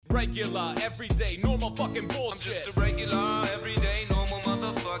Regular, everyday, normal fucking bullshit. I'm just a regular, everyday, normal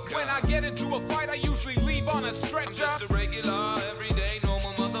motherfucker. When I get into a fight, I usually leave on a stretcher. I'm just a regular, everyday,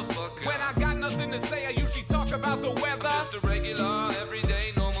 normal motherfucker. When I got nothing to say, I usually talk about the weather. I'm just a regular,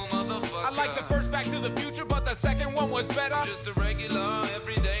 everyday, normal motherfucker. I like the first Back to the Future, but the second one was better. I'm just a regular,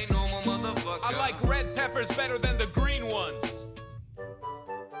 everyday, normal motherfucker. I like red peppers better than the green ones.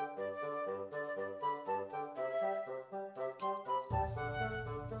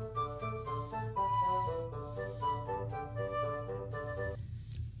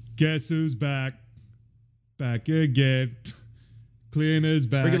 Guess who's back? Back again. Cleaner's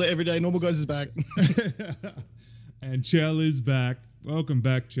back. Regular, everyday, normal guys is back. And Chell is back. Welcome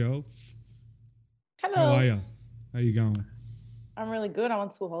back, Chell. Hello. How are you? How you going? I'm really good. I'm on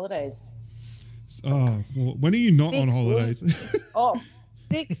school holidays. Oh, well, when are you not on 6 holidays? weeks off.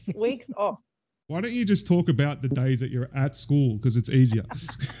 6 weeks off. Why don't you just talk about the days that you're at school? Because it's easier.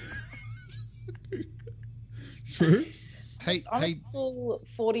 True. Hey, I'm at school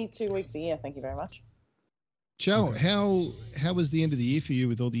 42 weeks a year. Thank you very much. Joe, Okay. how was the end of the year for you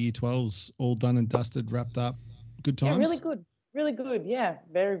with all the year 12s all done and dusted, wrapped up? Good times? Yeah, really good. Really good. Yeah,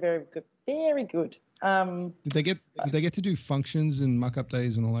 very, very good. Very good. Did they get to do functions and muck up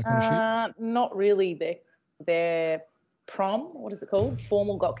days and all that kind of shit? Not really. Their prom, what is it called?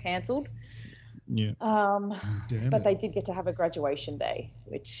 Formal got cancelled. Yeah. Damn But it. they did get to have a graduation day,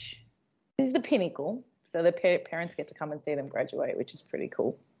 which is the pinnacle. So their parents get to come and see them graduate, which is pretty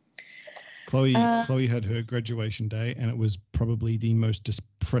cool. Chloe had her graduation day, and it was probably the most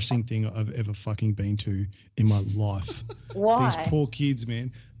depressing thing I've ever fucking been to in my life. Why? These poor kids,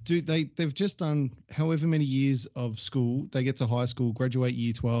 man. Dude, they've just done however many years of school. They get to high school, graduate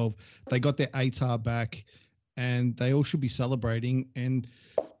year 12. They got their ATAR back, and they all should be celebrating. And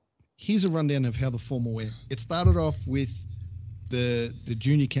here's a rundown of how the formal went. It started off with the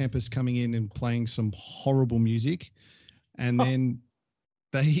junior campus coming in and playing some horrible music, and then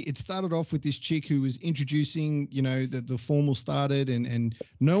it started off with this chick who was introducing, the formal started, and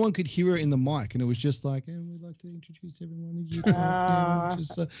no one could hear her in the mic, and it was just like, and we'd like to introduce everyone.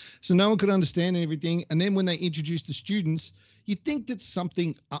 So no one could understand everything. And then when they introduced the students, you'd think that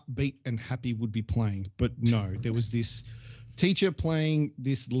something upbeat and happy would be playing, but no, there was this teacher playing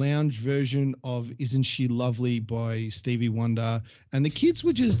this lounge version of "Isn't She Lovely" by Stevie Wonder, and the kids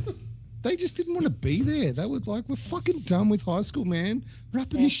were they just didn't want to be there. They were like, we're fucking done with high school, man.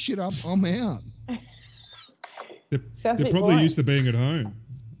 Wrapping this shit up, I'm out. They're probably used to being at home,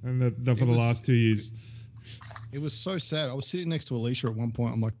 and for the last 2 years. It was so sad. I was sitting next to Alicia at one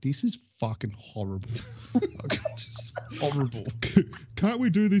point. I'm like, this is fucking horrible. Just horrible. Can't we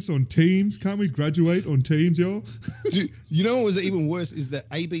do this on Teams? Can't we graduate on Teams, y'all? Dude, you know what was even worse is that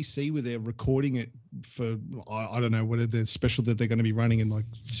ABC were there recording it for, I don't know, what the special that they're going to be running in like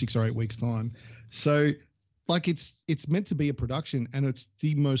 6 or 8 weeks' time. So, like, it's meant to be a production, and it's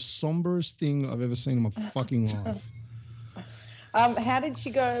the most somberest thing I've ever seen in my fucking life. How did she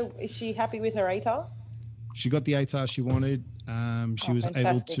go? Is she happy with her ATAR? She got the ATAR she wanted. She was fantastic.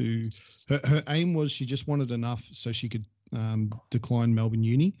 able to. Her aim was she just wanted enough so she could decline Melbourne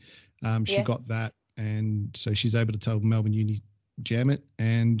Uni. She got that, and so she's able to tell Melbourne Uni jam it,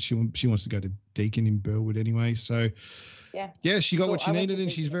 and she wants to go to Deakin in Burwood anyway. So yeah, she got what she needed,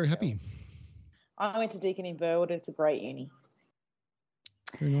 and she's very happy. I went to Deakin in Burwood. It's a great uni.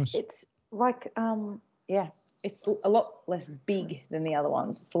 Very nice. It's like it's a lot less big than the other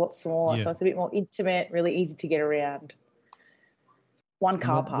ones. It's a lot smaller, so it's a bit more intimate, really easy to get around. One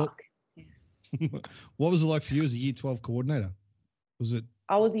car park. What was it like for you as a Year 12 coordinator? Was it?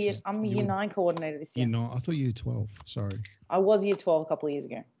 I'm a Year 9 coordinator this year. Year 9. I thought Year 12. Sorry. I was Year 12 a couple of years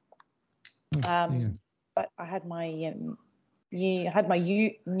ago. Yeah. But I had my new Year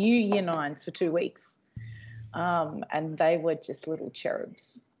 9s for 2 weeks, and they were just little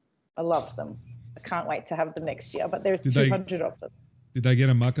cherubs. I loved them. I can't wait to have them next year, but there's 200 of them. Did they get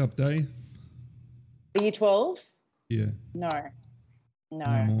a muck-up day? The Year 12s? Yeah. No. No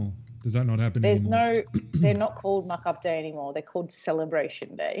more. Does that not happen anymore? They're not called muck-up day anymore. They're called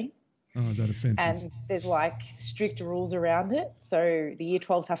celebration day. Oh, is that offensive? And there's like strict rules around it. So the Year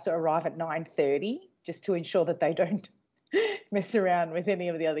 12s have to arrive at 9:30 just to ensure that they don't mess around with any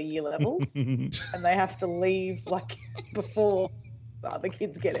of the other year levels. And they have to leave like before the other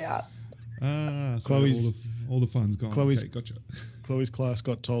kids get out. So all the fun's gone. Okay, gotcha. Chloe's class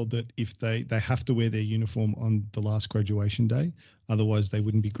got told that if they have to wear their uniform on the last graduation day, otherwise they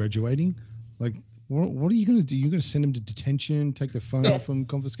wouldn't be graduating. Like, what are you going to do? You're going to send them to detention, take their phone off them,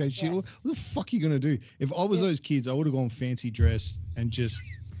 confiscate shit? What the fuck are you going to do? If I was those kids, I would have gone fancy dress and just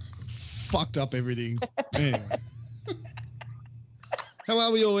fucked up everything. Anyway. How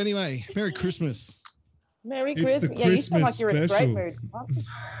are we all anyway? Merry Christmas. Merry It's the Christmas. Yeah, you sound like Christmas you're in a great special. mood. Marcus.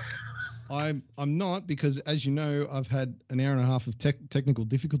 I'm not, because as you know, I've had an hour and a half of technical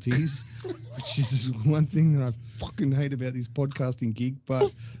difficulties, which is one thing that I fucking hate about this podcasting gig.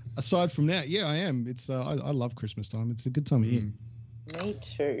 But aside from that, yeah, I am. It's I love Christmas time. It's a good time of year. Me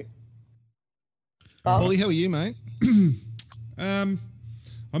too. Ollie, how are you, mate? I'm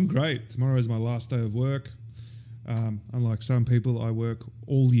great. Tomorrow is my last day of work. Unlike some people, I work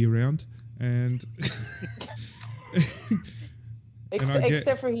all year round, and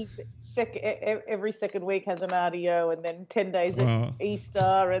Except for his every second week has an RDO, and then 10 days at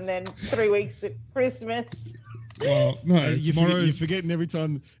Easter, and then 3 weeks at Christmas. well, no, You're tomorrow's forgetting every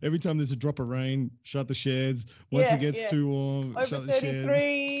time there's a drop of rain, shut the sheds. Once it gets too warm, over shut the sheds.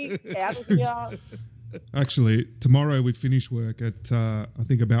 33, out of here. actually tomorrow we finish work at I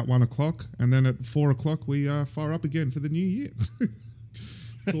think about 1 o'clock, and then at 4 o'clock we fire up again for the new year.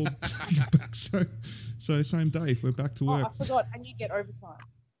 It's all back, so same day we're back to work. I forgot, and you get overtime.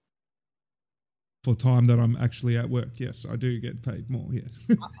 For time that I'm actually at work. Yes, I do get paid more. Yeah.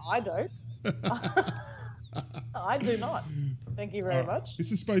 I don't. I do not. Thank you very much.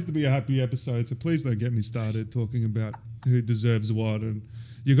 This is supposed to be a happy episode, so please don't get me started talking about who deserves what, and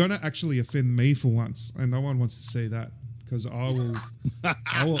you're going to actually offend me for once, and no one wants to see that, because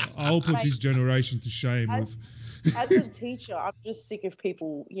I'll put this generation to shame with. As a teacher, I'm just sick of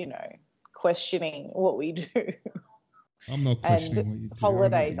people, questioning what we do. I'm not questioning what you do.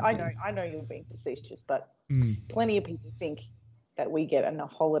 Holidays. I know you're being facetious, but plenty of people think that we get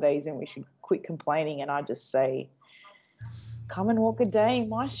enough holidays and we should quit complaining. And I just say, come and walk a day in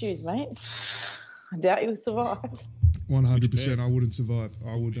my shoes, mate. I doubt you'll survive. 100%. I wouldn't survive.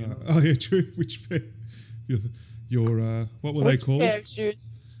 I would. Oh yeah, true. Which pair? Your what were they called? Pair of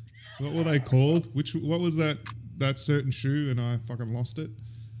shoes. What were they called? What was that certain shoe? And I fucking lost it.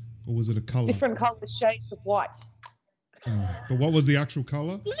 Or was it a color? Different colors, shades of white. But what was the actual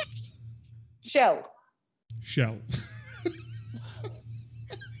color? Shell.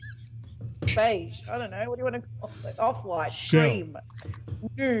 Beige. I don't know. What do you want to call it? Off-white. Shell. Cream.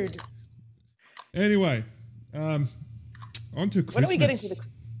 Nude. Anyway, on to Christmas. When are we getting to the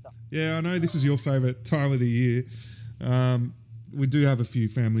Christmas stuff? Yeah, I know this is your favourite time of the year. We do have a few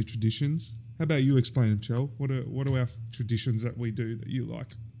family traditions. How about you explain them, Chell? What are our traditions that we do that you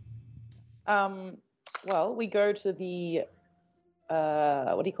like? Well, we go to the,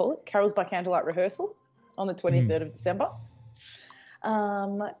 what do you call it? Carols by Candlelight rehearsal on the 23rd of December.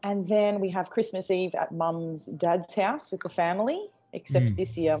 And then we have Christmas Eve at Mum's dad's house with the family, except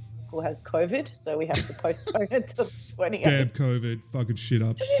this year Michael has COVID, so we have to postpone it till the 20th. Damn COVID, fucking shit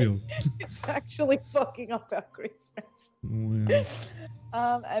up still. It's actually fucking up our Christmas.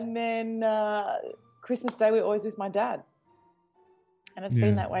 Wow. And then Christmas Day we're always with my dad. And it's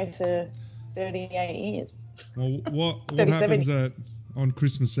been that way for 38 years. Well, what happens on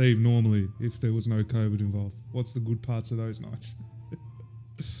Christmas Eve normally if there was no COVID involved? What's the good parts of those nights?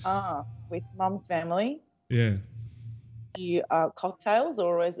 With Mum's family. Yeah. Cocktails are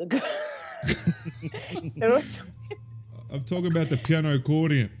always a good. I'm talking about the piano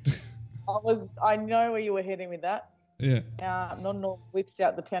accordion. I know where you were heading with that. Yeah. Non whips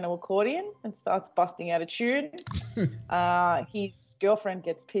out the piano accordion and starts busting out a tune. His girlfriend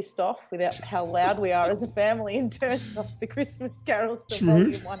gets pissed off with how loud we are as a family and turns off the Christmas carols to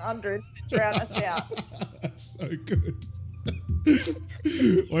volume 100 to drown us out. That's so good.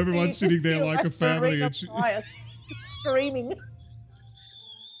 Well, everyone's sitting there like a family and screaming.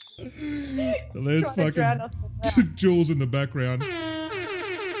 There's fucking Jules in the background.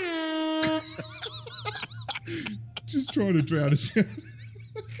 Just trying to drown us out.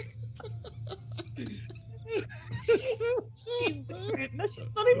 No, she's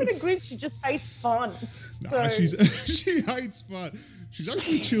not even a Grinch. She just hates fun. No, she hates fun. She's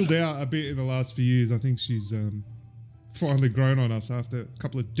actually chilled out a bit in the last few years. I think she's finally grown on us after a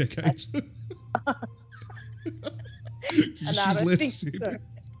couple of decades. She's left Sydney.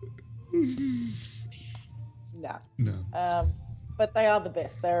 No. But they are the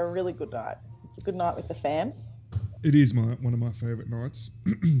best. They're a really good night. It's a good night with the fams. It is one of my favourite nights.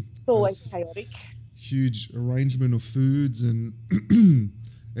 It's always chaotic. Huge arrangement of foods, and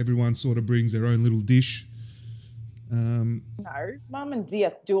everyone sort of brings their own little dish. No, Mum and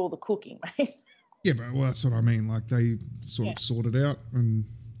Zia do all the cooking, mate. Yeah, but that's what I mean. Like they sort of sort it out, and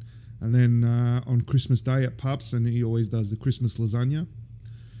then on Christmas Day at Pups, and he always does the Christmas lasagna.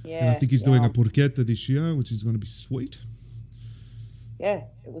 Yeah. And I think he's doing a porchetta this year, which is going to be sweet. Yeah,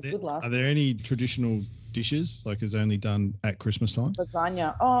 it was good last. Are there any traditional dishes like is only done at Christmas time?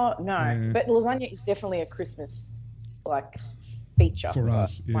 Lasagna. Oh no, but lasagna is definitely a Christmas feature For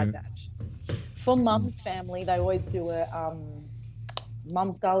us, my yeah. dad. For Mum's family, they always do a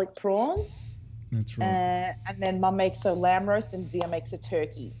Mum's garlic prawns, That's right. and then Mum makes a lamb roast and Zia makes a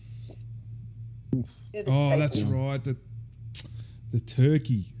turkey. They're the Oh, that's staples. right. The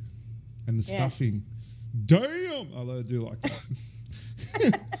turkey and the Yeah. stuffing. Damn! Although I do like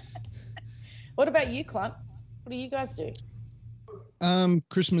that. What about you, Clunt? What do you guys do?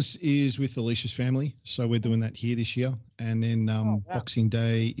 Christmas is with Alicia's family, so we're doing that here this year. And then wow. Boxing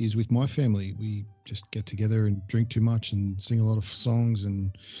Day is with my family. We just get together and drink too much and sing a lot of songs.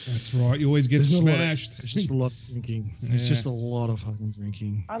 And That's right. You always get there's not a lot of- smashed. It's just a lot of drinking. It's Yeah. just a lot of fucking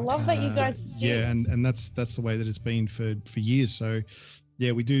drinking. I love that you guys sing. Yeah, and that's the way that it's been for years. So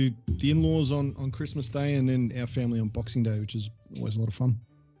yeah, we do the in-laws on Christmas Day, and then our family on Boxing Day, which is always a lot of fun.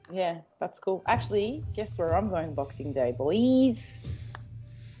 Yeah, that's cool. Actually, guess where I'm going Boxing Day, boys?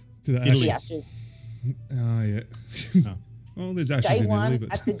 To the Italy. The ashes. Ashes. Oh, yeah. No. Oh, there's ashes Day in one Italy.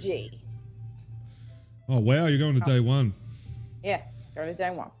 at But... the G. Oh, wow. You're going to day one. Yeah, go to day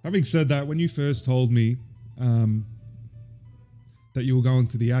one. Having said that, when you first told me that you were going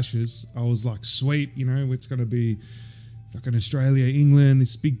to the Ashes, I was like, sweet, you know, it's going to be fucking Australia, England,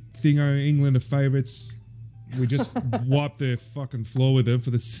 this big thingo. England are favourites. We just wiped their fucking floor with them for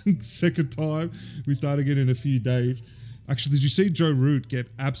the second time. We start again in a few days. Actually, did you see Joe Root get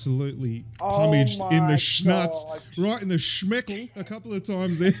absolutely pummaged Oh in the my schnutz, God. right in the schmeckle a couple of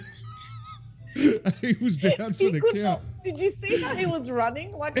times there? And he was down for He the could count. not- Did you see how he was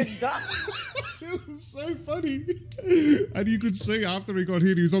running like a duck? It was so funny. And you could see after he got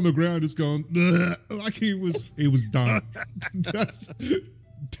hit, he was on the ground just going, "Ugh," like he was done. that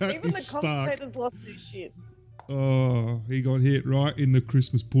Even is the stark. commentators lost their shit. Oh, he got hit right in the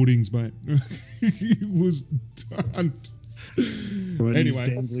Christmas puddings, mate. He was done. Anyway.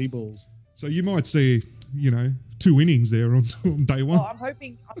 Dangly balls. So you might see, you know, 2 innings there on day one. Well, I'm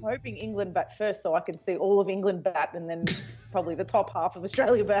hoping England bat first, so I can see all of England bat, and then probably the top half of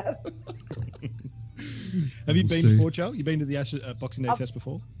Australia bat. Have you We'll been see. before, Joe? You been to the Boxing Day I've- test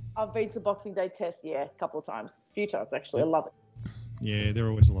before? I've been to Boxing Day test, yeah, a couple of times, a few times actually. I love it. Yeah, they're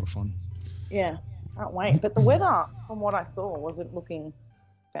always a lot of fun. Yeah, can't wait. But the weather, from what I saw, wasn't looking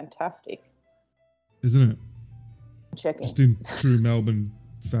fantastic. Isn't it? Checking. Just in true Melbourne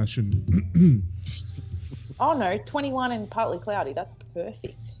fashion. Oh no, 21 and partly cloudy. That's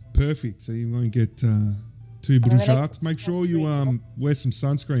perfect. Perfect. So you won't get too then the bruschart. next- Make sure you wear some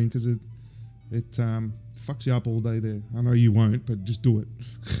sunscreen because it fucks you up all day there. I know you won't, but just do it.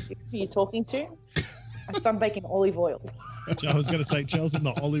 Who are you talking to? I sunbake in olive oil. I was going to say Chelsea in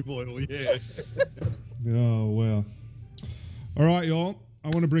the olive oil, yeah. Oh, wow. All right, y'all. I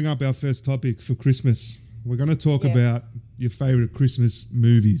want to bring up our first topic for Christmas. We're going to talk Yeah. about your favorite Christmas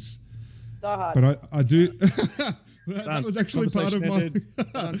movies. Die Hard. But I do. that Done. was actually part of Conversation my.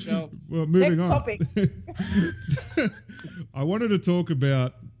 ended. Done, Chel. Well, moving Next on. topic. I wanted to talk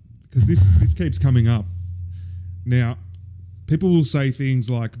about because this keeps coming up. Now, people will say things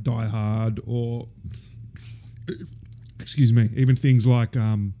like Die Hard or, excuse me, even things like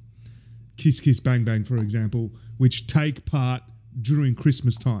Kiss Kiss Bang Bang, for example, which take part during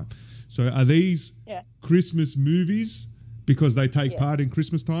Christmas time. So are these Yeah. Christmas movies because they take Yes. part in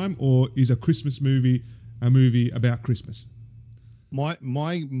Christmas time, or is a Christmas movie a movie about Christmas?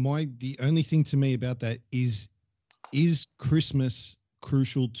 The only thing to me about that is Christmas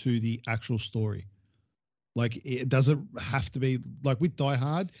crucial to the actual story? Like, it doesn't have to be like with Die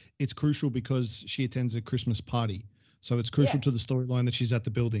Hard. It's crucial because she attends a Christmas party, so it's crucial Yeah. to the storyline that she's at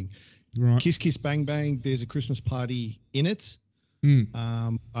the building. Right. Kiss Kiss Bang Bang, there's a Christmas party in it.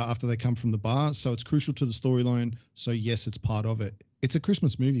 After they come from the bar, so it's crucial to the storyline. So yes, it's part of it. It's a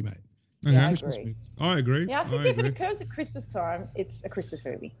Christmas movie, mate. Okay. Yeah, I Christmas agree. movie. I agree. Yeah, I think I if it agree. occurs at Christmas time, it's a Christmas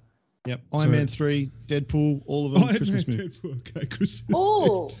movie. Yep. So- Iron Man 3, Deadpool, all of them Iron Christmas Man movies. Deadpool. Okay, Christmas.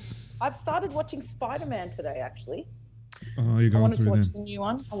 Oh, I've started watching Spider-Man today, actually. Oh, you're I going wanted to through watch them. the new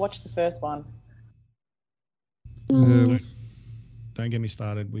one. I watched the first one. Don't get me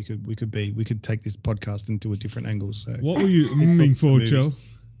started. We could take this podcast into a different angle. So What were you aiming for, Movies. Chell?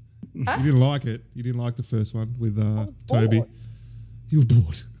 Huh? You didn't like it. You didn't like the first one with was Toby. bored. You were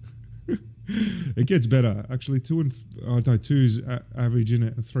bored. It gets better. Actually, 2's average in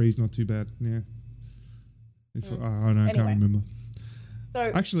it. 3's not too bad. Yeah. I don't know. I can't Anyway. remember.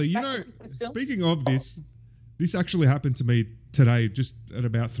 So Actually, you back know, to Christmas films? speaking of this actually happened to me today, just at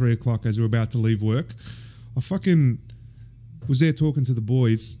about 3 o'clock as we were about to leave work. I fucking was there talking to the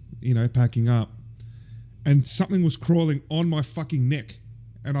boys, you know, packing up, and something was crawling on my fucking neck.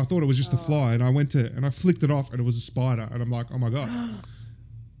 And I thought it was just a fly, and I flicked it off, and it was a spider. And I'm like, oh my God.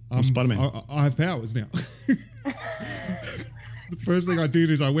 Spider-Man. I have powers now. The first thing I did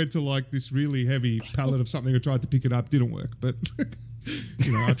is I went to like this really heavy pallet of something. I tried to pick it up, didn't work, but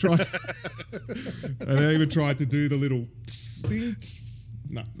I tried. And I even tried to do the little thing.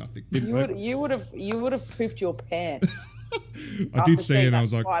 No, nothing. You would have pooped your pants. I did after see it seeing and I that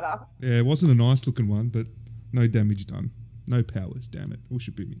was like, spider. yeah, it wasn't a nice looking one, but no damage done. No powers, damn it. Wish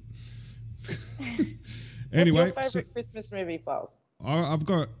it be me. Anyway, What's your favourite Christmas movie, Files? I've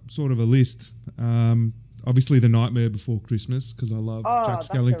got sort of a list. Obviously, The Nightmare Before Christmas, because I love Jack That's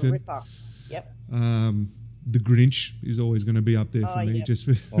a Skellington. ripper. Yep. The Grinch is always going to be up there for me, yeah. just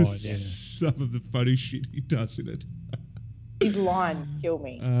for yeah. some of the funny shit he does in it. His lines kill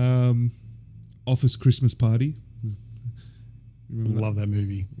me. Office Christmas Party. Remember Love that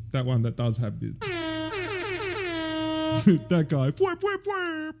movie. that one that does have the that guy. Whip, whip,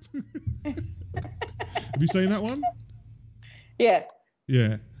 whip. Have you seen that one? Yeah.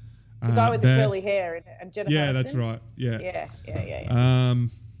 Yeah. The guy with the Bad- curly hair and Jennifer Yeah, that's Aniston. right. Yeah. Yeah.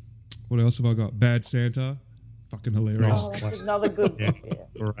 What else have I got? Bad Santa. Fucking hilarious. Oh, that's another good one. Yeah.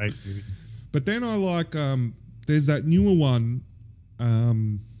 Great movie. But then I like there's that newer one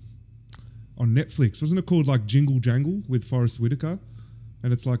on Netflix. Wasn't it called like Jingle Jangle with Forrest Whitaker?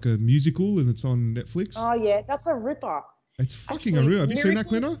 And it's like a musical and it's on Netflix. Oh yeah, that's a ripper. It's fucking Actually, unreal. Have you seen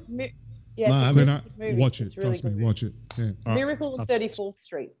that, Miracle- Glenna? Yeah, No, I it's a haven't. Glenna, good movie. watch it. It's really Trust me, good. watch it. Yeah. Miracle on I've- 34th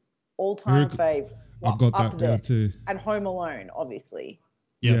Street, all time Miracle- fave. I've got Up that there. down too. And Home Alone, obviously,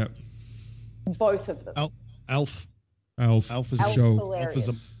 Yeah. both of them. Alf. Alf. Alf is the Alf's show. hilarious. Alf is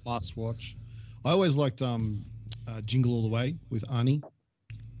a must watch. I always liked Jingle All the Way with Arnie.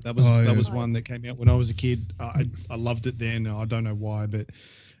 That was Oh, yeah. that was one that came out when I was a kid. I loved it then. I don't know why, but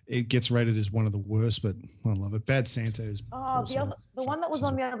it gets rated as one of the worst. But I love it. Bad Santa is. Oh, also the one that was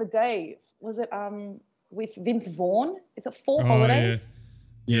on fucking- the other day, was it with Vince Vaughn? Is it Four Oh, Holidays?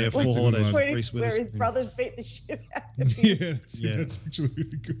 Yeah, That's Four a good Holidays. one. with Where, Reese where his Witherspoon. brothers beat the shit out of him. Yeah, Yeah. that's actually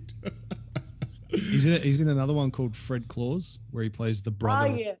really good. He's in another one called Fred Claus, where he plays the brother.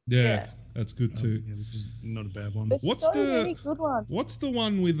 Oh, yeah. Yeah, that's good too. Yeah, which is not a bad one. There's What's so the- many good ones. What's the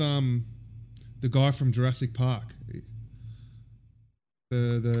one with the guy from Jurassic Park?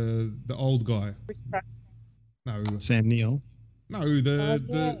 The old guy. Chris Pratt. No, Sam Neill. no, the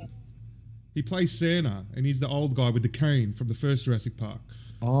yeah. he plays Santa and he's the old guy with the cane from the first Jurassic Park.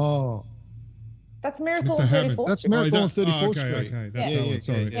 Oh, That's Miracle Mr. on Hammond. 34th That's Street. Miracle on is that- 34th okay, Street. okay, that's Yeah. that one.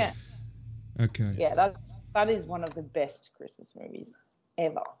 Sorry. Yeah, Okay. yeah, that is one of the best Christmas movies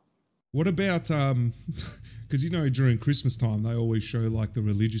ever. What about because during Christmas time they always show like the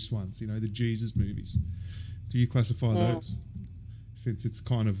religious ones, the Jesus movies. Do you classify those? Since it's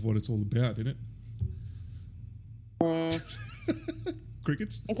kind of what it's all about, isn't it?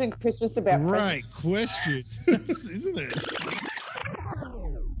 Crickets? Isn't Christmas about Great question, isn't it?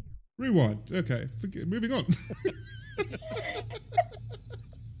 Rewind. Okay, moving on.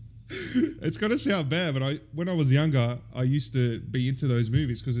 It's gonna sound bad, but when I was younger, I used to be into those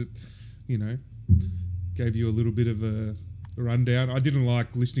movies because it, gave you a little bit of a rundown. I didn't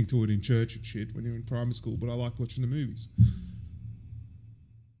like listening to it in church and shit when you were in primary school, but I liked watching the movies.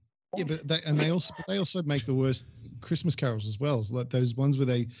 Yeah, but they also make the worst Christmas carols as well. It's like those ones where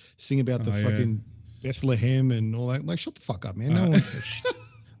they sing about the Oh, yeah. fucking Bethlehem and all that. Like, shut the fuck up, man. No one wants that shit.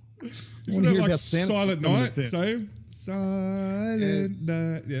 Isn't wanna it hear like about Santa Silent coming Night? to town. Same. Silent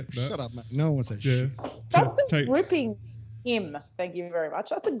Night. Yeah. No. Shut up, man. No one wants that Yeah. shit. That's a Take- gripping hymn. Thank you very much.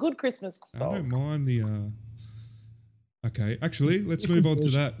 That's a good Christmas I song. don't mind the. Okay, actually, let's move on to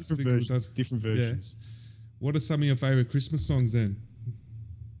that. I Different think we've versions. done- Different versions. What are some of your favorite Christmas songs then?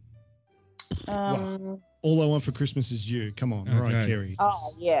 All I Want for Christmas Is You. Come on, Mariah Okay. Carey. Oh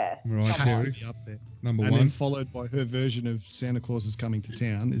yeah. Mariah Has to Carey, be up there. number And one. then followed by her version of Santa Claus is Coming to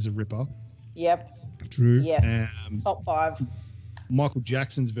Town is a ripper. Yep. True. Yeah. Top 5. Michael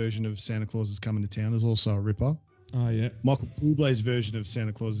Jackson's version of Santa Claus is Coming to Town is also a ripper. Oh yeah. Michael Bublé's version of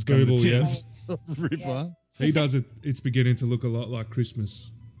Santa Claus is Coming Bublé, to Town yes. is also a ripper. He does it. It's beginning to look a lot like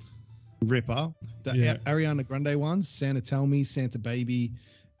Christmas. Ripper. The Yeah. Ariana Grande ones, Santa Tell Me, Santa Baby,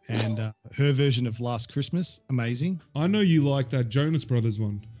 and her version of Last Christmas, amazing. I know you like that Jonas Brothers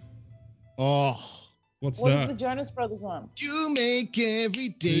one. Oh, What's What is that? the Jonas Brothers one? you make every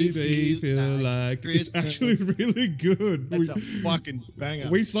day They feel like it's actually really good. That's a fucking banger.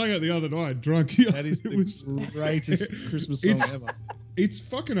 We sang it the other night, drunk. That is It the was- greatest Christmas song It's- ever. It's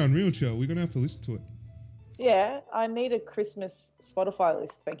fucking unreal, Chell. We're gonna have to listen to it. Yeah, I need a Christmas Spotify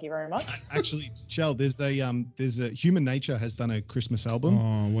list. Thank you very much. Actually, Chell, there's a Human Nature has done a Christmas album.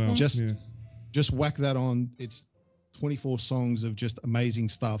 Oh well, Just- yeah. Just whack that on. It's 24 songs of just amazing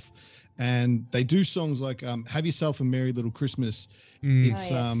stuff, and they do songs like "Have Yourself a Merry Little Christmas." Mm.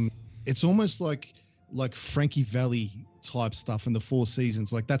 It's Oh, yeah. it's almost like like Frankie Valli type stuff in the Four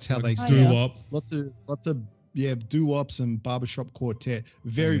Seasons. Like that's how Like they doo sound. wop. Lots of doo-wops and barbershop quartet.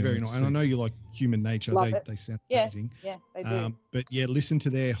 Very, Yeah, very that's nice. And I sick. know you like Human Nature. Love They it. sound Yeah. amazing. Yeah, they do. But yeah, listen to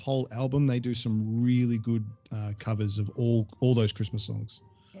their whole album. They do some really good covers of all those Christmas songs.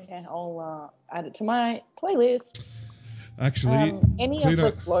 Yeah, I'll add it to my playlist. Actually, Any of Cleaner,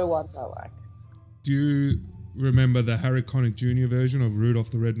 the slow ones I like. do you remember the Harry Connick Jr. version of Rudolph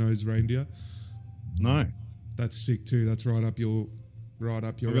the Red-Nosed Reindeer? No, That's sick too. That's right up your I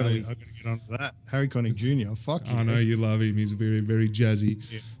gotta alley. get onto that. Harry Connick Jr. Fuck you. I know you love him. He's very, very jazzy.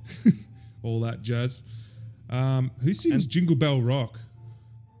 Yeah. All that jazz. Who sings Jingle Bell Rock?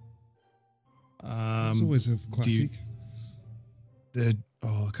 It's always a classic. I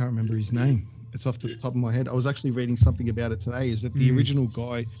can't remember his name. It's off the top of my head. I was actually reading something about it today. Is that the original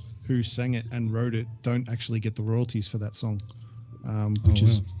guy who sang it and wrote it don't actually get the royalties for that song, which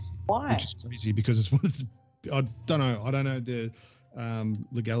is Why? crazy because it's one of the. I don't know the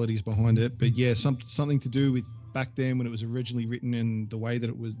legalities behind it, but yeah, something to do with back then when it was originally written and the way that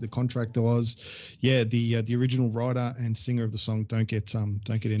it was the contract was. Yeah, the original writer and singer of the song don't get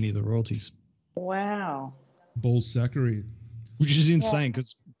any of the royalties, Wow. Ball Zachary. which is insane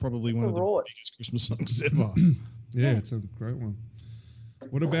because probably one of the rot. biggest Christmas songs ever. Yeah, it's a great one.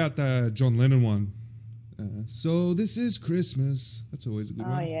 What about the John Lennon one? So this is Christmas. That's always a good Oh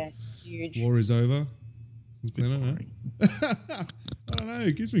one. yeah, huge. War is over. Lennon, huh? I don't know.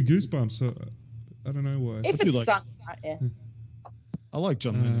 It gives me goosebumps. So I don't know why. If feel it's like- sung right, yeah. I like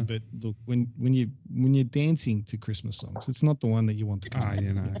John Lennon, but look, when you're dancing to Christmas songs, it's not the one that you want to come. Ah,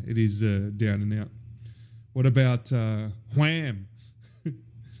 yeah, no, it is down and out. What about Wham?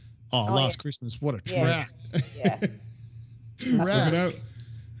 Last yeah. Christmas, what a Yeah. track! Yeah. Look it up.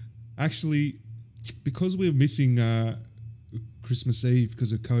 Actually, because we're missing Christmas Eve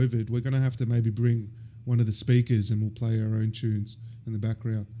because of COVID, we're going to have to maybe bring one of the speakers and we'll play our own tunes in the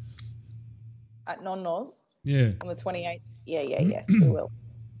background. At Non-Nos Yeah, on the 28th. Yeah, we will.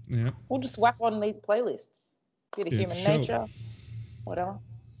 yeah. We'll just whack on these playlists. Bit of Yeah, human for sure. nature, whatever.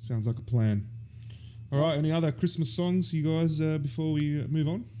 Sounds like a plan. All right, any other Christmas songs, you guys, before we move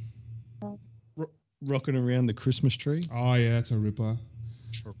on? Rocking around the Christmas tree. Oh, yeah, that's a ripper.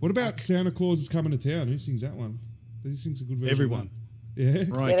 What about Santa Claus is Coming to Town? Who sings that one? Who sings a good version? Everyone. Of that?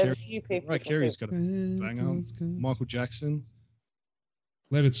 Yeah. Right, Yeah, there's a few people. Right, Carey's got a Santa banger. Claus come- Michael Jackson.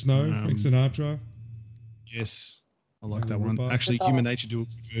 Let It Snow, Frank Sinatra. Yes, I like Yeah, that one. ripper. Actually, Human Nature do a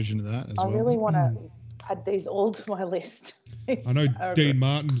good version of that as I well. really want to add these all to my list. I know Dean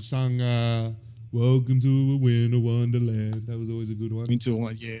Martin sung Welcome to a Winter Wonderland. That was always a good one. Into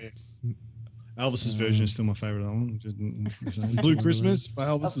one, yeah. Elvis's version is still my favorite. That one. Just Blue Christmas by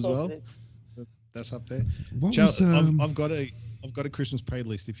Elvis as well. That's up there. What Charles, was, I've got a Christmas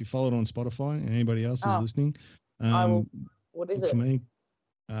playlist. If you follow it on Spotify, and anybody else who's Oh, listening, I will. What is look for it? me.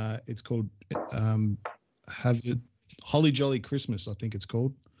 It's called Have It Holly Jolly Christmas. I think it's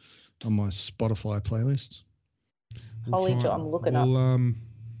called on my Spotify playlist. Holly try- Jo- I'm looking up.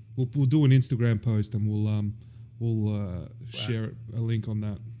 We'll do an Instagram post and we'll share a link on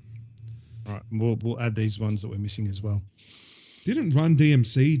that. All right, we'll add these ones that we're missing as well. Didn't Run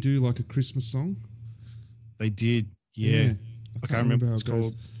DMC do like a Christmas song? They did, yeah. I can't remember what how it's it goes.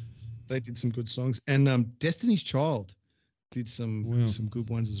 called. They did some good songs, and Destiny's Child did some good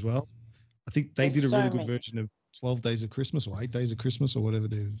ones as well. I think they There's did a so really good many. version of 12 Days of Christmas or 8 Days of Christmas or whatever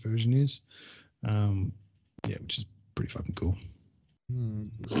their version is. Yeah, which is pretty fucking cool.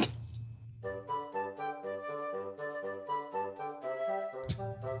 Oh,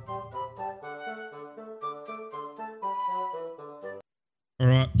 all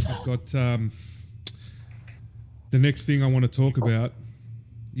right, I've got the next thing I want to talk about.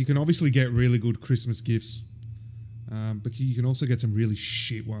 You can obviously get really good Christmas gifts, but you can also get some really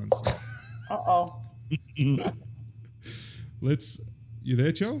shit ones. Uh-oh. You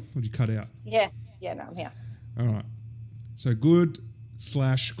there, Chell? Or did you cut out? Yeah, no, I'm here. All right. So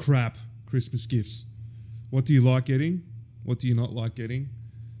good/crap Christmas gifts. What do you like getting? What do you not like getting?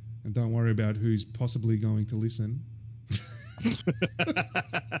 And don't worry about who's possibly going to listen.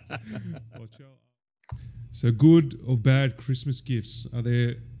 So good or bad Christmas gifts? Are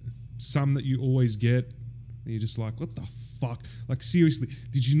there some that you always get and you're just like, what the fuck? Like, seriously,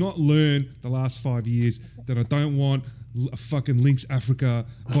 did you not learn the last 5 years that I don't want a fucking Lynx Africa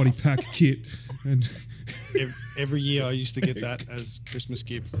body pack kit? And Every year I used to get that as Christmas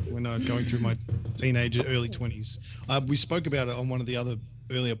gift when I was going through my teenager, early 20s. We spoke about it on one of the other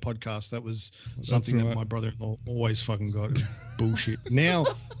earlier podcasts. That was something that right. my brother-in-law always fucking got. Bullshit. Now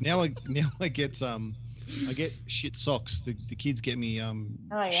I get I get shit socks. The kids get me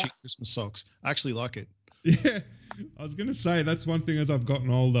yeah. shit Christmas socks. I actually like it. Yeah, I was gonna say that's one thing as I've gotten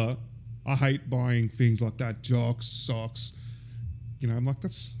older. I hate buying things like that, jocks, socks. You know, I'm like,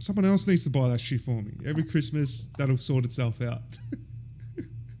 that's someone else needs to buy that shit for me. Every Christmas, that'll sort itself out.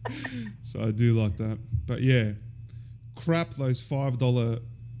 So I do like that. But yeah, crap those $5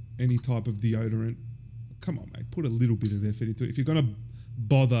 any type of deodorant. Come on, mate, put a little bit of effort into it. If you're gonna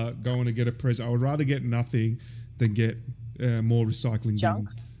bother going to get a present, I would rather get nothing than get more recycling Junk?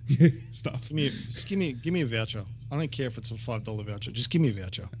 stuff. Just give me a voucher. I don't care if it's a $5 voucher. Just give me a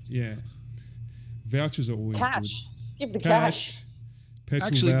voucher. Yeah, vouchers are always Cash. good. Just give the cash. Petrol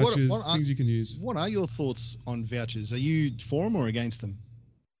Actually, vouchers, what are- things you can use. What are your thoughts on vouchers? Are you for them or against them?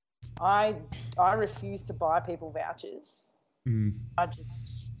 I refuse to buy people vouchers. Mm.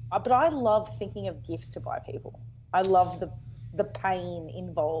 But I love thinking of gifts to buy people. I love the pain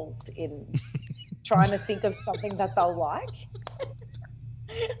involved in trying to think of something that they'll like.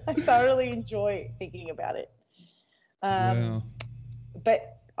 I thoroughly enjoy thinking about it. Wow.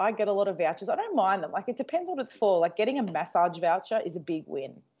 But I get a lot of vouchers. I don't mind them. Like, it depends what it's for. Like, getting a massage voucher is a big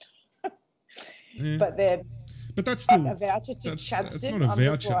win. Yeah. But then But that's still a voucher to that's Chadstone, not a I'm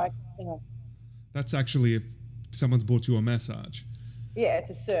just voucher. like, you know, That's actually if someone's bought you a massage. yeah, it's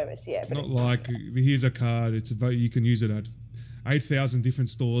a service, yeah. But Not like here's a card. It's you can use it at 8,000 different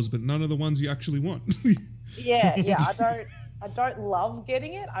stores, but none of the ones you actually want. yeah, I don't love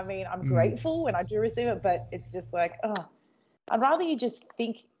getting it. I mean, I'm grateful when I do receive it, but it's just like, I'd rather you just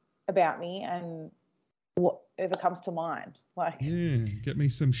think about me and whatever comes to mind. Like, Yeah, get me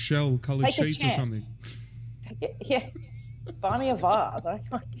some shell coloured Take a sheets or chance. something. yeah, buy me a vase. I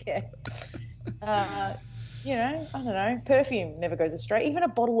don't care. You know, I don't know. Perfume never goes astray. Even a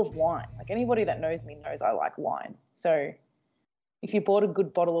bottle of wine. Like, anybody that knows me knows I like wine. So if you bought a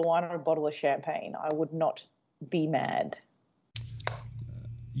good bottle of wine or a bottle of champagne, I would not be mad.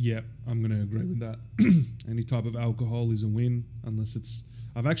 Yeah, I'm going to agree with that. Any type of alcohol is a win, unless it's...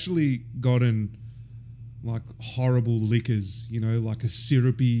 I've actually gotten, like, horrible liquors, you know, like a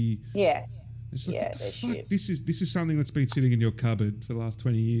syrupy... Yeah. It's like, Yeah, what the they're fuck? shit. This is something that's been sitting in your cupboard for the last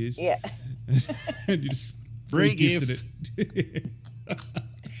 20 years. Yeah. And you just Free re-gifted it.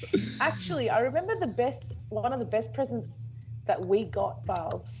 Actually, I remember one of the best presents that we got,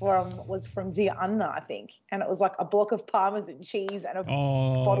 Files, was from Dear Anna, I think. And it was like a block of Parmesan cheese and a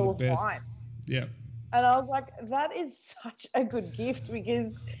Oh, bottle the of best. wine. Yeah. And I was like, that is such a good gift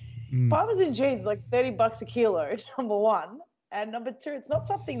because Mm. Parmesan cheese is like $30 a kilo, number one. And number two, it's not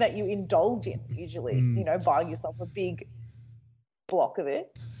something that you indulge in usually, you know, buying yourself a big block of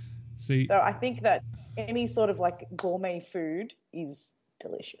it. See, So I think that any sort of like gourmet food is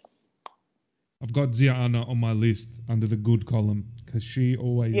delicious. I've got Zia Anna on my list under the good column because she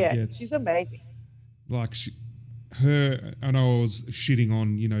always Yeah, gets she's amazing. like I know I was shitting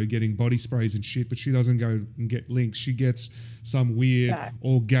on, you know, getting body sprays and shit, but she doesn't go and get Lynx. She gets some weird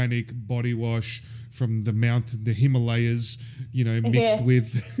organic body wash from the Himalayas, you know, mixed Yeah.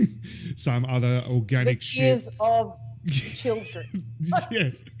 with some other organic The shit. tears of children.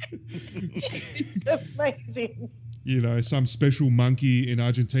 Yeah. It's amazing. You know, some special monkey in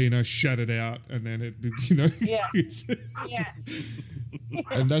Argentina shat it out, and then it, you know, Yeah. it's, Yeah.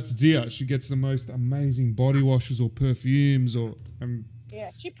 and that's Dia. She gets the most amazing body washes or perfumes or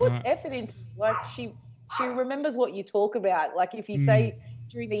Yeah. She puts effort into it. Like she remembers what you talk about. Like if you say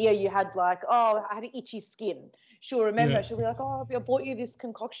during the year you had like, oh, I had itchy skin, she'll remember. Yeah. She'll be like, oh, I bought you this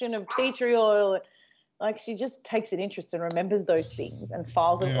concoction of tea tree oil. Like she just takes an interest and remembers those things and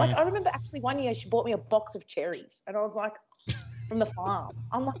files them. Yeah. Like I remember actually one year she bought me a box of cherries and I was like, from the farm.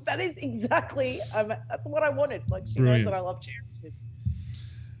 I'm like, that is exactly, that's what I wanted. Like she Brilliant. knows that I love cherries.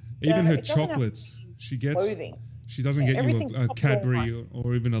 even her it doesn't have to chocolates. She gets. Clothing. She doesn't Yeah, get you everything's a top Cadbury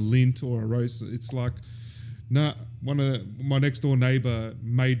or even a Lindt or a Roast. It's like, nah, one of my next door neighbor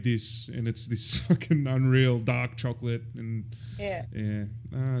made this, and it's this fucking unreal dark chocolate, and Yeah.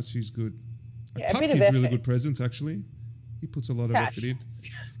 she's good. Yeah, a Pup bit of gives really effort. good presents, actually. He puts a lot of Cash. effort in.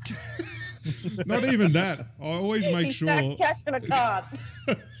 Not even that. I always make He sure. stacks cash in a card.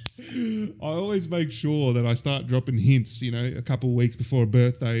 I always make sure that I start dropping hints, you know, a couple of weeks before a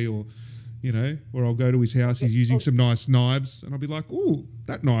birthday or, you know, or I'll go to his house, he's using some nice knives and I'll be like, ooh,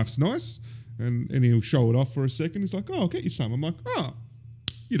 that knife's nice. And he'll show it off for a second. He's like, oh, I'll get you some. I'm like, oh,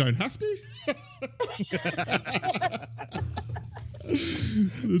 you don't have to.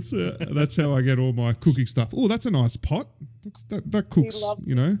 That's how I get all my cooking stuff. Oh, that's a nice pot. That cooks, loves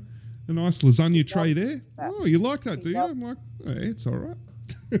you know, a nice lasagna tray loves there. that. Oh, you like that, do you? loves- I'm like, hey, it's all right.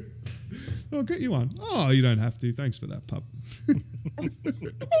 I'll get you one. Oh, you don't have to. Thanks for that, pup.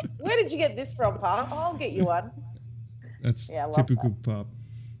 Where did you get this from, Pa? I'll get you one. That's Yeah, I love typical pub.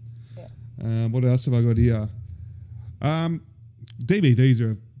 Yeah. What else have I got here? DVDs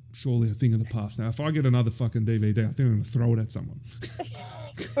are surely a thing of the past now. If I get another fucking DVD, I think I'm going to throw it at someone.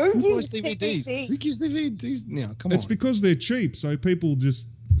 Who Who gives buys DVDs? DVDs? Who gives DVDs now? Come It's on. because they're cheap, so people just,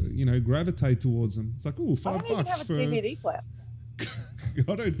 gravitate towards them. It's like, oh, I $5 don't even have a for... DVD player.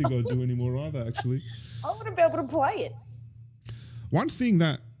 I don't think I do anymore either, actually. I wouldn't be able to play it. One thing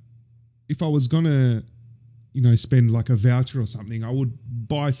that, if I was going to, spend like a voucher or something, I would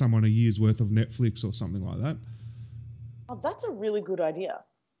buy someone a year's worth of Netflix or something like that. Oh, that's a really good idea.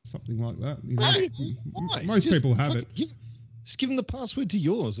 Something like that. Why? Most Just people have it. fucking just give them the password to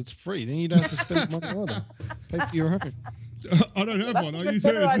yours. It's free. Then you don't have to spend money either. Pay for your own. I don't have That's one. I a use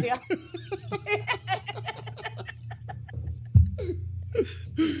better hers. idea.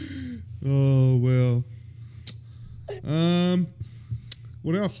 Oh well.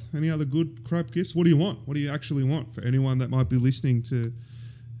 What else? Any other good crap gifts? What do you want? What do you actually want for anyone that might be listening to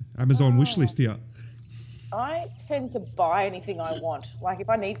Amazon wish list here? I tend to buy anything I want. Like if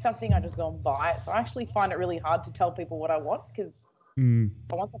I need something, I just go and buy it. So I actually find it really hard to tell people what I want because if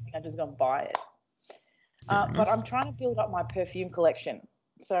I want something, I just go and buy it. But I'm trying to build up my perfume collection.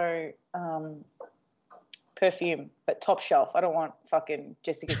 So perfume, but top shelf. I don't want fucking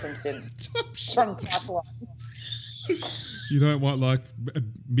Jessica Simpson Top shelf. from Pipeline. You don't want like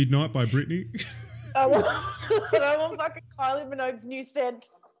Midnight by Britney? I want fucking Kylie Minogue's new scent.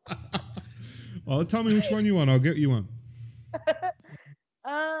 Oh, tell me which one you want. I'll get you one.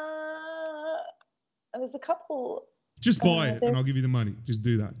 There's a couple. Just buy it and there's- I'll give you the money. Just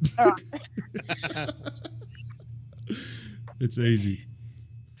do that. All right. It's easy.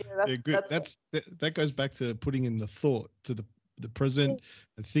 Yeah, Yeah, good. That goes back to putting in the thought to the present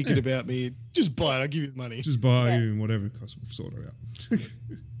and thinking about me. Just buy it. I'll give you the money. Just buy Yeah. and whatever it costs. We'll sort it out.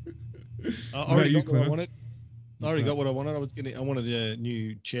 I What already about you, got what I Clemmer? wanted. I What's already that? got what I wanted. I wanted a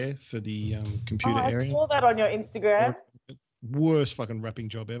new chair for the computer I area. saw that on your Instagram. Worst fucking wrapping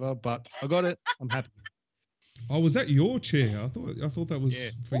job ever, but I got it. I'm happy. Oh, was that your chair? I thought that was Yeah.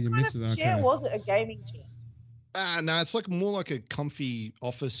 for What your kind missus. of chair Okay. was it? A gaming chair? No, it's like more like a comfy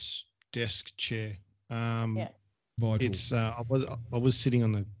office desk chair. Yeah. Vital. It's I was sitting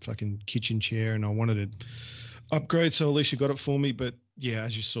on the fucking kitchen chair and I wanted to upgrade, so Alicia got it for me. But yeah,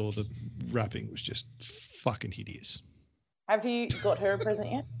 as you saw, the wrapping was just fucking hideous. Have you got her a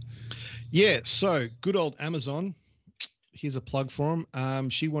present yet? Yeah, so good old Amazon. Here's a plug for them.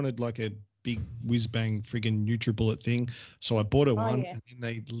 She wanted like a big whiz bang friggin' NutriBullet thing, so I bought her one, yeah. and then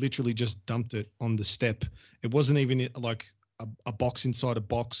they literally just dumped it on the step. It wasn't even like a box inside a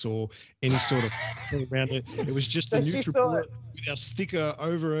box or any sort of thing around it. It was just the So she saw NutriBullet it. with our sticker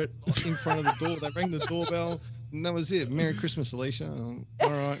over it in front of the door. They rang the doorbell, and that was it. Merry Christmas, Alicia. All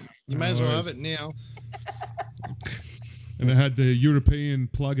right, you may as well have it now. And it had the European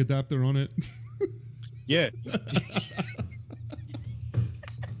plug adapter on it. Yeah.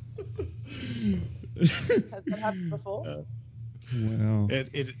 Has that happened before? Wow.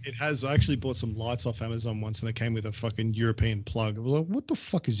 It has. I actually bought some lights off Amazon once, and it came with a fucking European plug. I was like, "What the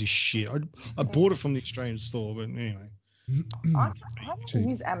fuck is this shit?" I bought it from the Australian store, but anyway. I don't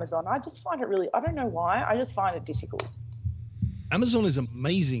use Amazon. I just find it really, I don't know why. I just find it difficult. Amazon is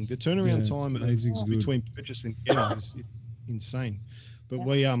amazing. The turnaround Yeah, time amazing's good. between purchase and getting is insane. But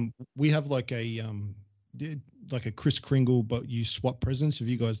we have like a Kris Kringle, but you swap presents. Have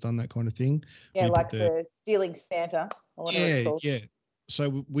you guys done that kind of thing? Yeah, We put like the stealing Santa or whatever it's called. Yeah.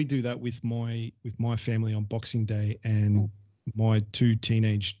 So we do that with my family on Boxing Day, and my two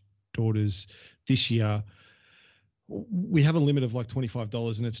teenage daughters this year. We have a limit of like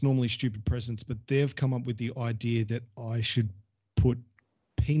 $25, and it's normally stupid presents, but they've come up with the idea that I should put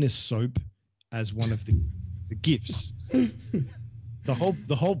penis soap as one of the gifts. The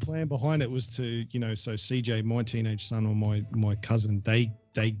whole plan behind it was to, so CJ, my teenage son, or my cousin,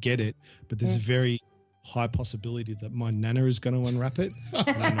 they get it, but there's a very high possibility that my nana is going to unwrap it, and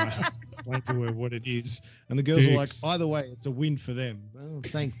then I have to explain to her what it is, and the girls are like, Dicks. either way, it's a win for them. Oh,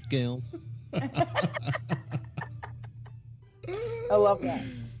 thanks, girl. I love that.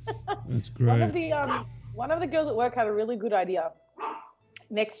 That's One of great. the one of the girls at work had a really good idea.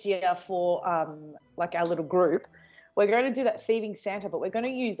 Next year for like our little group, we're going to do that thieving Santa, but we're going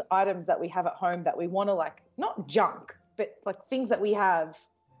to use items that we have at home that we want to, like, not junk, but like things that we have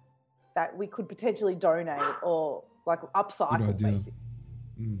that we could potentially donate or like upcycle, Good idea. basically.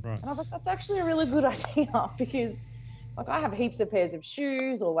 Right. And I was like, that's actually a really good idea because like I have heaps of pairs of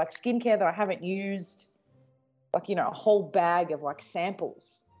shoes or like skincare that I haven't used, like, a whole bag of like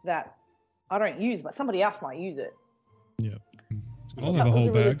samples that I don't use, but somebody else might use it. Yeah. I'll That have a was whole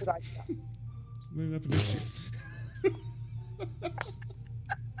really bag. good idea. Maybe that for next year.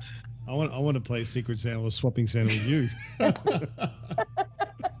 I want to play Secret Santa or Swapping Santa with you.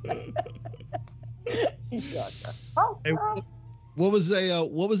 Gotcha. Oh, Hey, what was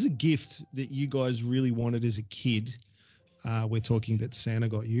a gift that you guys really wanted as a kid? We're talking that Santa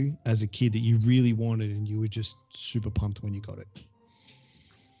got you as a kid that you really wanted and you were just super pumped when you got it.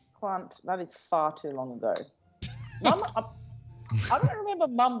 Clint, that is far too long ago. Mum, I don't remember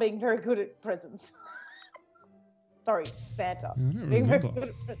Mum being very good at presents. Sorry, Santa. I don't Being very remember. good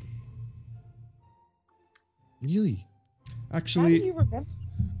at presents. Really? How do Actually, you remember?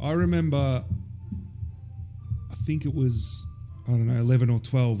 I remember, I think it was, I don't know, 11 or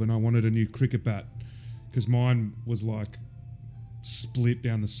 12, and I wanted a new cricket bat because mine was like split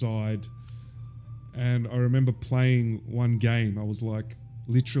down the side. And I remember playing one game. I was like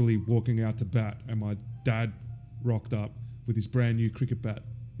literally walking out to bat, and my dad rocked up with his brand new cricket bat,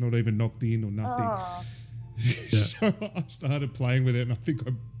 not even knocked in or nothing. Oh, So I started playing with it, and I think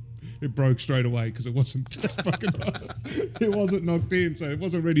it broke straight away because it wasn't fucking, it wasn't knocked in, so it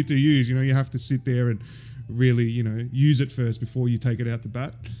wasn't ready to use. You know, you have to sit there and really, you know, use it first before you take it out to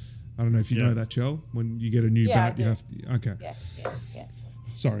bat. I don't know if you know that, Chell. When you get a new Yeah, I bat, you do. have to. Okay, yeah.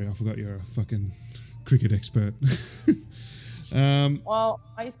 sorry, I forgot you're a fucking cricket expert. Well,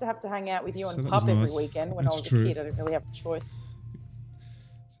 I used to have to hang out with you So and that was Pup every nice. weekend when That's I was true. a kid. I didn't really have a choice.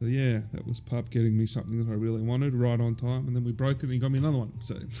 So yeah, that was Pup getting me something that I really wanted right on time, and then we broke it and he got me another one.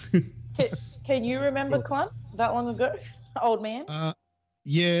 So Can you remember, Clint, that long ago? Old man?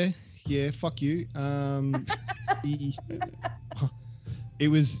 Yeah, fuck you. It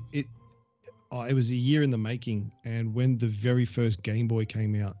was a year in the making, and when the very first Game Boy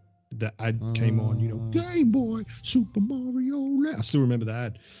came out, the ad came on, you know, Game Boy, Super Mario Land. I still remember the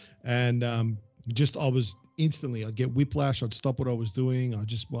ad. And I'd get whiplash. I'd stop what I was doing. I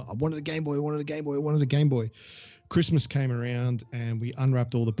wanted a Game Boy, I wanted a Game Boy. Christmas came around and we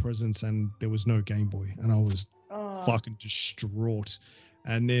unwrapped all the presents and there was no Game Boy. And I was fucking distraught.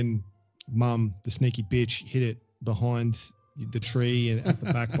 And then Mum, the sneaky bitch, hid it behind the tree and at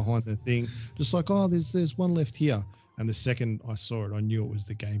the back behind the thing. Just like, oh, there's one left here. And the second I saw it, I knew it was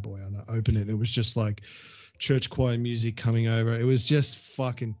the Game Boy. And I opened it and it was just like church choir music coming over. It was just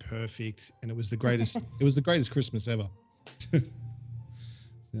fucking perfect. And it was the greatest, Christmas ever.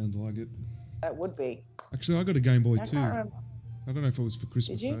 sounds like it. That would be. Actually, I got a Game Boy I too. can't remember. I don't know if it was for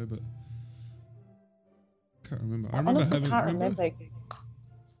Christmas Did you? though, but can't remember. I I remember honestly having. can't remember? remember.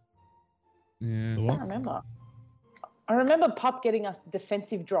 Yeah. The I what? can't remember. I remember Pup getting us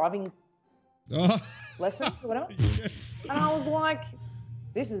defensive driving Oh, lessons or whatever. yes. And I was like,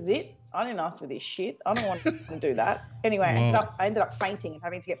 this is it. I didn't ask for this shit. I don't want to do that. Anyway, I ended up fainting and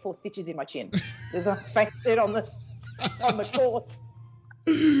having to get 4 stitches in my chin. There's a fainted on the course.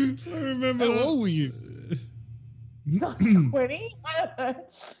 I remember. How that. old were you? 20? I don't know.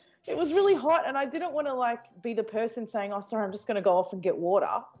 It was really hot and I didn't want to like be the person saying, oh, sorry, I'm just going to go off and get water.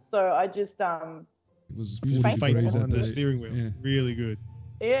 So I just, It was You 40 just faint degrees on that the day. steering wheel. Yeah. Really good.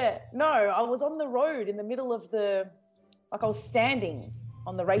 yeah, no, I was on the road in the middle of I was standing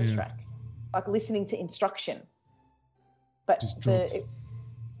on the racetrack, like listening to instruction. But Just dropped. it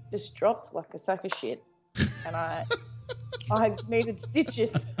just dropped like a sack of shit. And I needed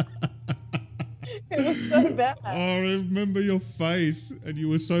stitches. It was so bad. I remember your face, and you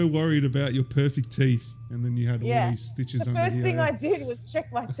were so worried about your perfect teeth, and then you had all Yeah. these stitches The under first here. thing I did was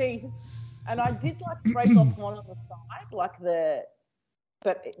check my teeth. And I did like break off one on the side,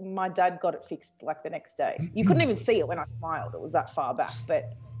 but my dad got it fixed like the next day. You couldn't even see it when I smiled. It was that far back,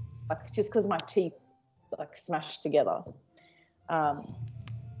 but like just because my teeth like smashed together.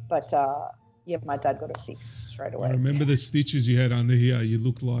 Yeah, my dad got it fixed straight I away. remember the stitches you had under here. You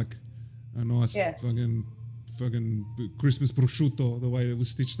looked like a nice Yeah. fucking Christmas prosciutto, the way it was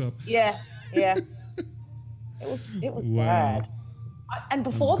stitched up. Yeah. It was Wow. bad. And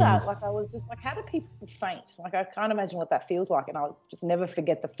before that, good. like I was just like, how do people faint? Like I can't imagine what that feels like, and I'll just never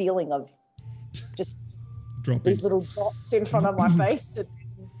forget the feeling of just Dropping. these little dots in front of my face.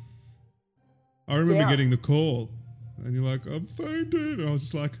 I remember down. getting the call, and you're like, "I'm fainted," and I was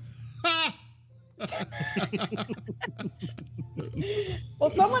just like, "Ha!"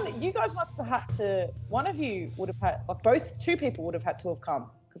 Well, you guys must have had to. One of you would have had, like, two people would have had to have come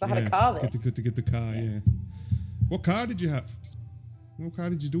because I had a car there. to get the car. Yeah. What car did you have? What car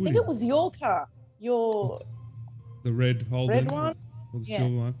did you do I it think in? it was your car, The red Holden? one? Or the Yeah.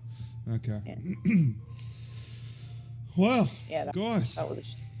 silver one? Okay. Yeah. Well, Yeah, guys, that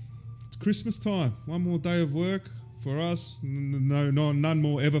was it's Christmas time. One more day of work for us. None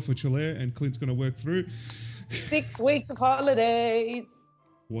more ever for Chilair, and Clint's going to work through. 6 weeks of holidays.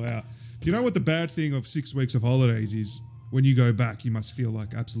 Wow. Do you know what the bad thing of 6 weeks of holidays is? When you go back, you must feel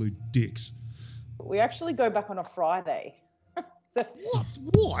like absolute dicks. We actually go back on a Friday. So What?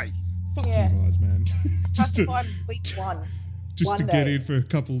 Why? Fuck Yeah. you guys, man. just to, classified week 1. just one to get day. in for a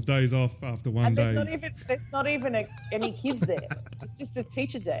couple of days off after one And day. there's not even any kids there. It's just a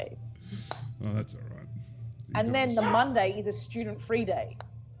teacher day. Oh, that's all right. You And then guys- the Monday is a student-free day.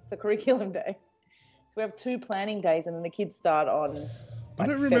 It's a curriculum day. So we have 2 planning days, and then the kids start on. I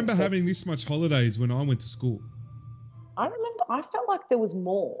don't remember having this much holidays when I went to school. I felt like there was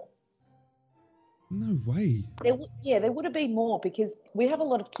more. No way. There would have been more because we have a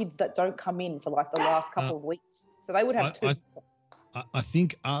lot of kids that don't come in for like the last couple of weeks. So they would have 2. I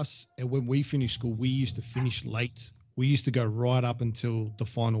think us, when we finished school, we used to finish late. We used to go right up until the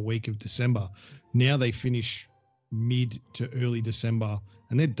final week of December. Now they finish mid to early December,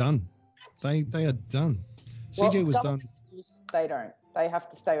 and they're done. They are done. CJ was done. government schools, they don't. They have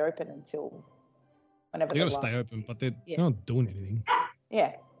to stay open until whenever They got to the stay last open, but is. they're not doing anything.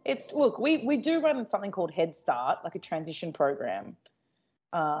 Yeah. Look, we do run something called Head Start, like a transition program,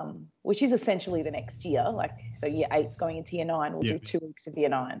 which is essentially the next year. Like, so year 8's going into year 9, we'll do 2 weeks of year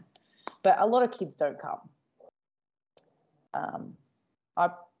 9. But a lot of kids don't come. I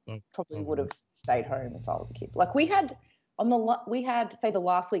probably would have stayed home if I was a kid. Like we had say the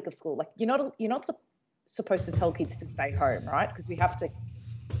last week of school, like you're not supposed to tell kids to stay home, right? Because we have to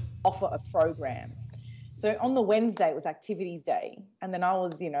offer a program. So on the Wednesday, it was activities day. And then I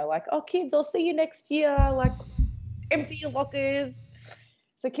was, like, oh, kids, I'll see you next year. Like, empty your lockers.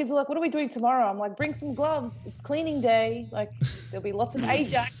 So kids were like, what are we doing tomorrow? I'm like, bring some gloves. It's cleaning day. Like, there'll be lots of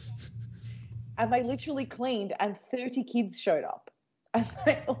Ajax. And they literally cleaned and 30 kids showed up. And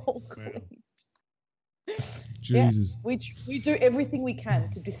they all cleaned. Jesus. Yeah, we do everything we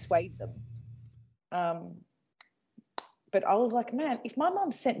can to dissuade them. But I was like, man, if my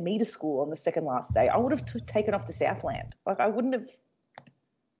mum sent me to school on the second last day, I would have taken off to Southland. Like, I wouldn't have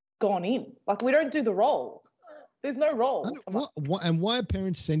gone in. Like, we don't do the roll. There's no roll. And why are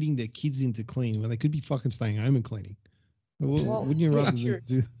parents sending their kids in to clean when they could be fucking staying home and cleaning? Wouldn't you rather true.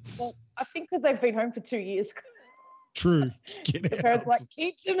 do? Well, I think because they've been home for 2 years. True. Get The out. parents like,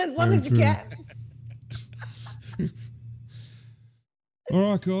 keep them as long Very as you true. can.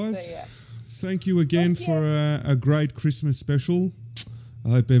 All right, guys. So, yeah. Thank you again for a great Christmas special. I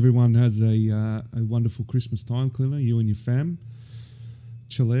hope everyone has a wonderful Christmas time, Clina, you and your fam.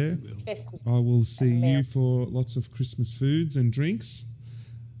 Chile. Festive. I will see And you Merry. for lots of Christmas foods and drinks.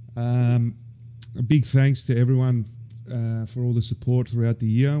 A big thanks to everyone for all the support throughout the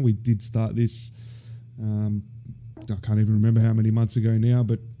year. We did start this, I can't even remember how many months ago now,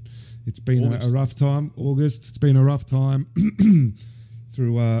 but it's been a rough time. August. It's been a rough time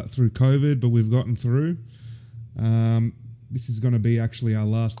through COVID, but we've gotten through. This is going to be actually our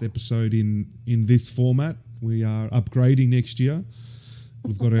last episode in this format. We are upgrading next year.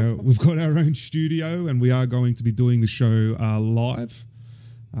 We've got our own studio, and we are going to be doing the show live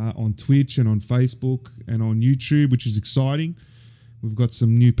on Twitch and on Facebook and on YouTube, which is exciting. We've got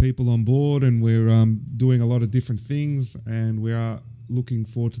some new people on board, and we're doing a lot of different things, and we are looking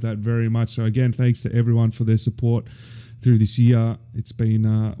forward to that very much. So again, thanks to everyone for their support through this year. It's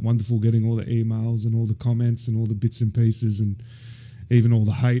been wonderful getting all the emails and all the comments and all the bits and pieces and even all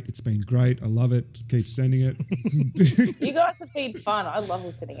the hate. It's been great. I love it. Keep sending it. You guys have been fun. I love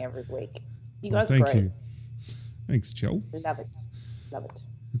listening every week. You guys are Thank great. you. Thanks, Chell. Love it. Love it.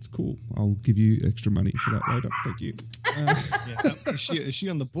 It's cool. I'll give you extra money for that later. Thank you. Yeah. Is she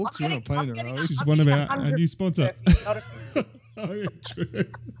on the books? We're not paying her, are we? She's one of our new sponsor. Not a- Oh, yeah, true.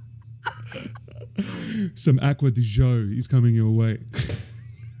 Some Aqua di Joe is coming your way.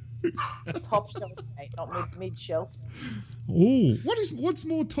 top shelf, mate, not mid shelf. Oh, what's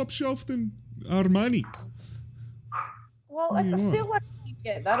more top shelf than Armani? Well, What I do you feel want? like you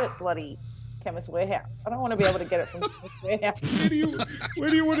get that at bloody Chemist Warehouse. I don't want to be able to get it from Chemist Warehouse. Where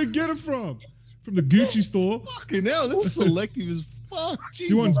do you want to get it from? From the Gucci store? Fucking hell, that's selective as fuck.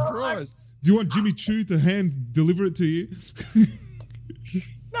 Jesus want- Christ. Do you want Jimmy Choo to hand deliver it to you?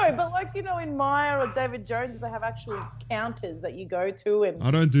 No, but like, in Maya or David Jones, they have actual counters that you go to, and I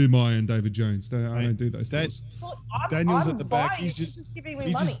don't do Maya and David Jones. I don't do those That- stores. Well, Daniel's I'm at the back. buying He's it, just giving me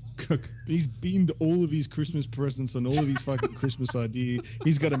he's money. He's binned all of his Christmas presents and all of his fucking Christmas idea.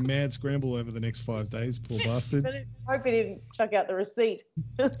 He's got a mad scramble over the next 5 days, poor bastard. But I hope he didn't chuck out the receipt.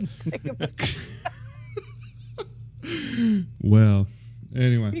 Take it back. Well,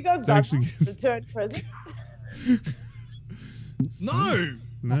 anyway. You guys done thanks again. return present? No,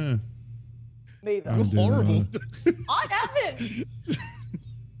 Nah, Neither. I'm doing horrible. that. I haven't.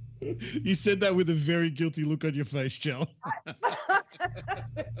 You said that with a very guilty look on your face, Joe.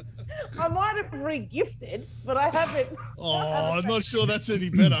 I might have re-gifted, but I haven't. Oh, I'm not sure that's any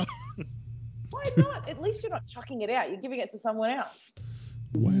better. Why not? At least you're not chucking it out. You're giving it to someone else.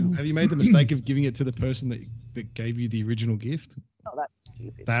 Wow. Have you made the mistake of giving it to the person that gave you the original gift? Oh, that's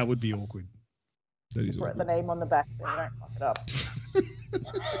stupid. That would be awkward. That is Put the awkward. name on the back so you don't fuck it up.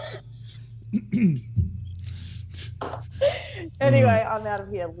 Anyway, I'm out of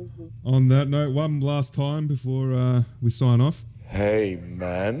here, losers. On that note, one last time before we sign off. Hey,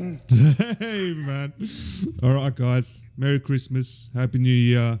 man. Hey, man. All right, guys. Merry Christmas. Happy New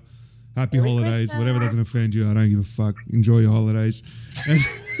Year. Happy Merry holidays. Christmas. Whatever doesn't offend you, I don't give a fuck. Enjoy your holidays.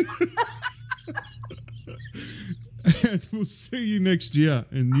 And we'll see you next year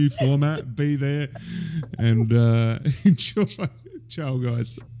in new format. Be there and enjoy. Ciao,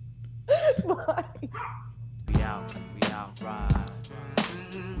 guys. Bye. We out, ride.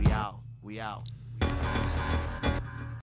 We out.